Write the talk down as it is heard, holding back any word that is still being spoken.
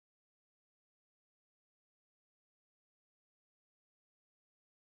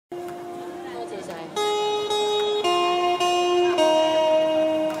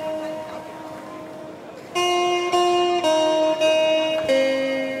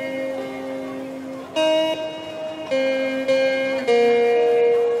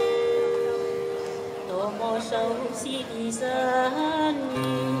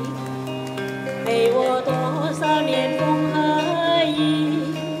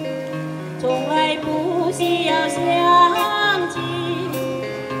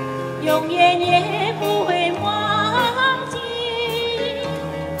永远也不会忘记。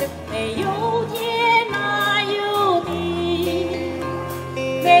没有天哪有地，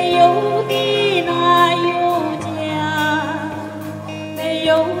没有地哪有家，没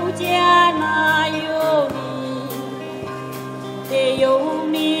有家哪有你，没有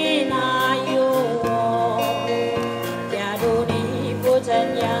你哪有我。假如你不曾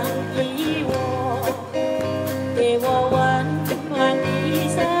养育我，给我温暖的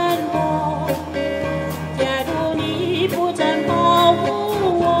生活。假如你不曾保护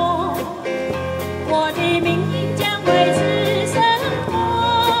我，我的命运将会是什么？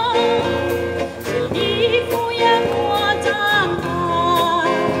是你抚养我长大，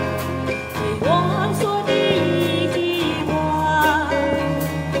对我说第一句话，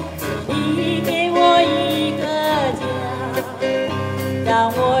是你给我一个家，让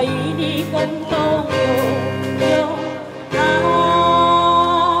我与你共同拥有它。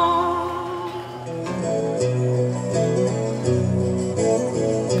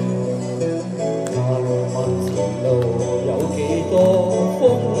漫漫前路有幾多風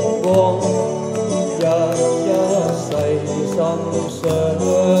光，一一細心想，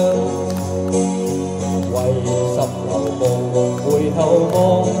為十流夢回頭望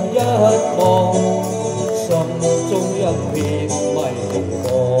一望，心中一片迷茫。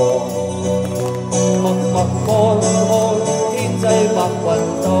默默看看天際白雲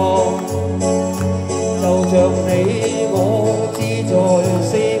蕩，就像你我志在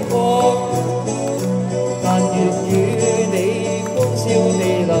四方。但願與你歡笑地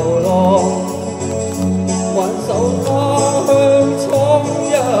流浪，挽手他鄉闖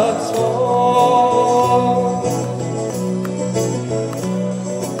一闖。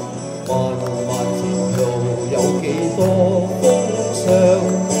漫漫前路有幾多風霜，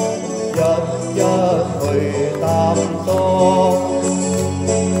一一去擔當。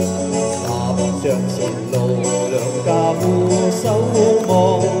踏着前路，兩家互守望，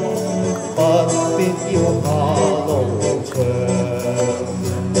不必要下路長。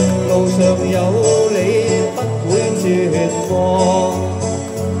路上有你不會絕望，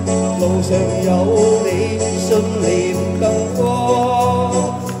路上有你信念更光，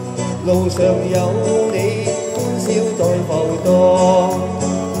路上有你歡笑在浮蕩，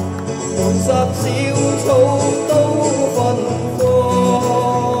滿山小草都芬芳。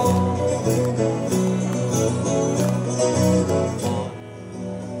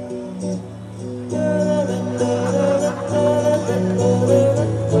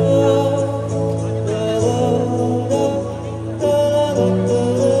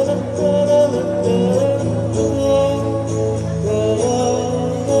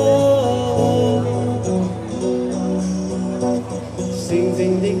星星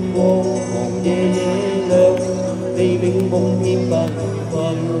的光芒夜夜亮，地冥夢遍繽紛，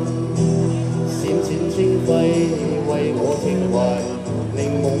閃閃星輝為我情懷，令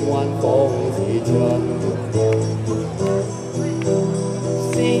夢幻仿似真。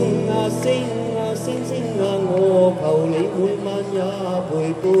星啊星啊星星啊，我求你每晚也陪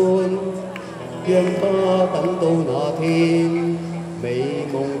伴，讓他等到那天，美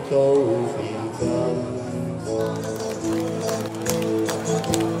夢都變真。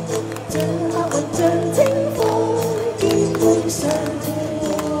像白雲像清風，肩背上回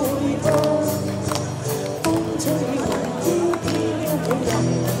望，風吹雲飄飄美人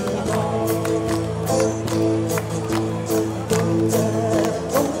望，伴着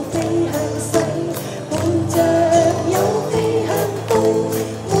風飛向西，伴着有飛向東，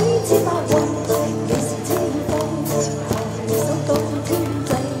每次白雲你是清風，攜手到天際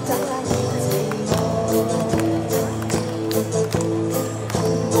找一齊望。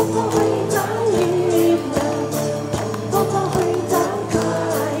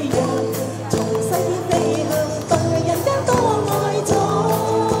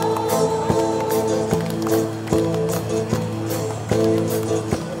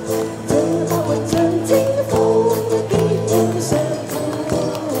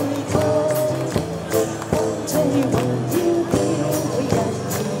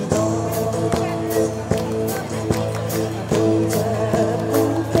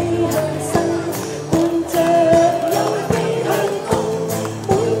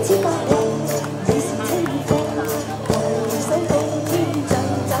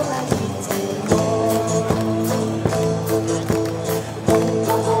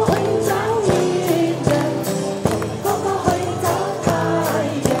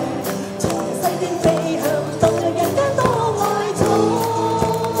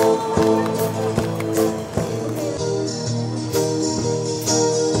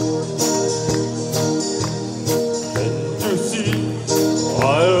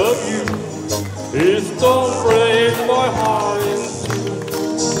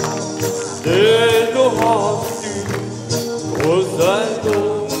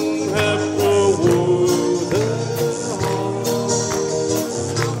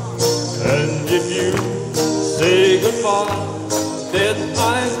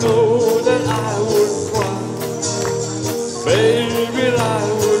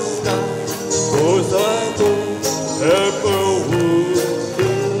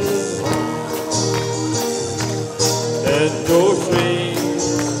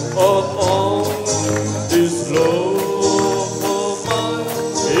路。